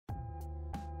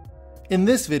In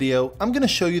this video, I'm going to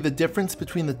show you the difference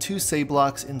between the two say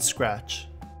blocks in Scratch.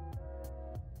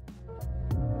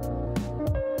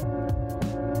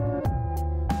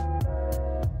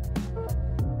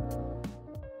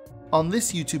 On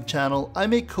this YouTube channel, I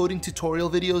make coding tutorial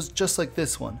videos just like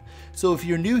this one, so if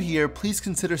you're new here, please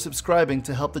consider subscribing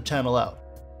to help the channel out.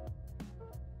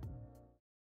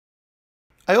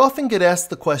 I often get asked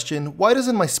the question, why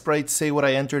doesn't my sprite say what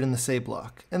I entered in the say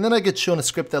block? And then I get shown a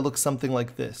script that looks something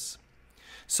like this.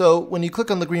 So when you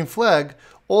click on the green flag,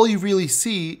 all you really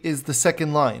see is the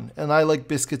second line, and I like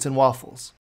biscuits and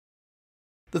waffles.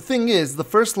 The thing is, the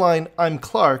first line, I'm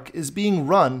Clark, is being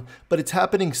run, but it's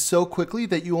happening so quickly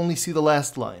that you only see the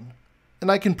last line. And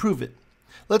I can prove it.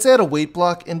 Let's add a wait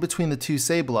block in between the two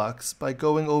say blocks by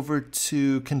going over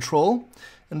to Control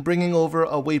and bringing over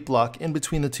a wait block in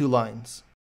between the two lines.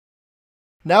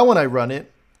 Now when I run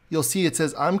it, you'll see it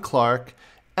says I'm Clark,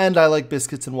 and I like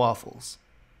biscuits and waffles.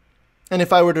 And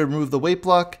if I were to remove the wait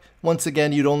block, once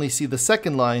again, you'd only see the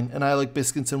second line, and I like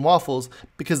biscuits and waffles,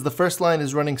 because the first line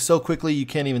is running so quickly you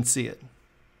can't even see it.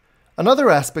 Another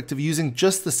aspect of using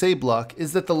just the say block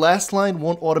is that the last line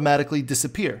won't automatically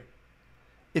disappear.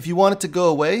 If you want it to go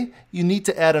away, you need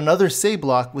to add another say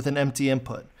block with an empty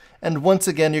input. And once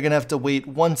again, you're going to have to wait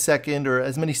 1 second or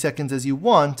as many seconds as you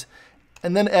want,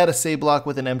 and then add a say block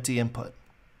with an empty input.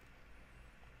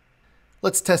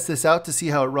 Let's test this out to see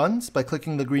how it runs by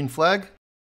clicking the green flag.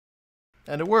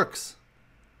 And it works.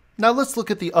 Now let's look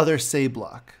at the other say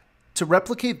block. To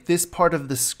replicate this part of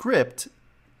the script,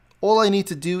 all I need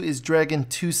to do is drag in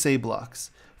two say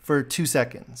blocks for 2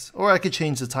 seconds. Or I could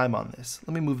change the time on this.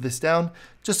 Let me move this down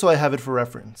just so I have it for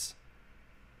reference.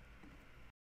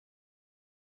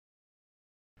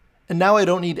 And now I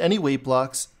don't need any wait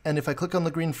blocks, and if I click on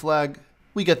the green flag,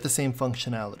 we get the same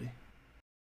functionality.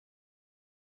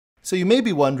 So you may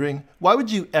be wondering, why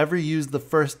would you ever use the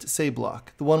first say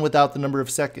block, the one without the number of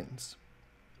seconds?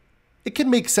 It can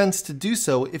make sense to do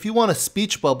so if you want a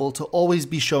speech bubble to always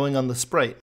be showing on the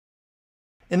sprite.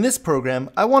 In this program,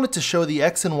 I wanted to show the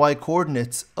X and Y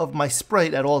coordinates of my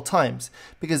sprite at all times,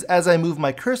 because as I move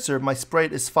my cursor, my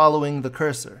sprite is following the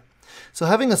cursor. So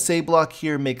having a say block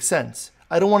here makes sense.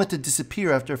 I don't want it to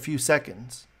disappear after a few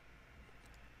seconds.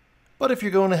 But if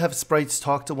you're going to have sprites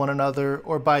talk to one another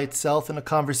or by itself in a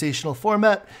conversational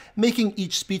format, making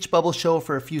each speech bubble show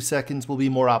for a few seconds will be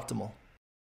more optimal.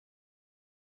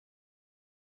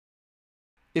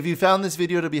 If you found this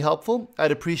video to be helpful,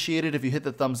 I'd appreciate it if you hit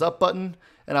the thumbs up button,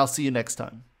 and I'll see you next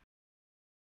time.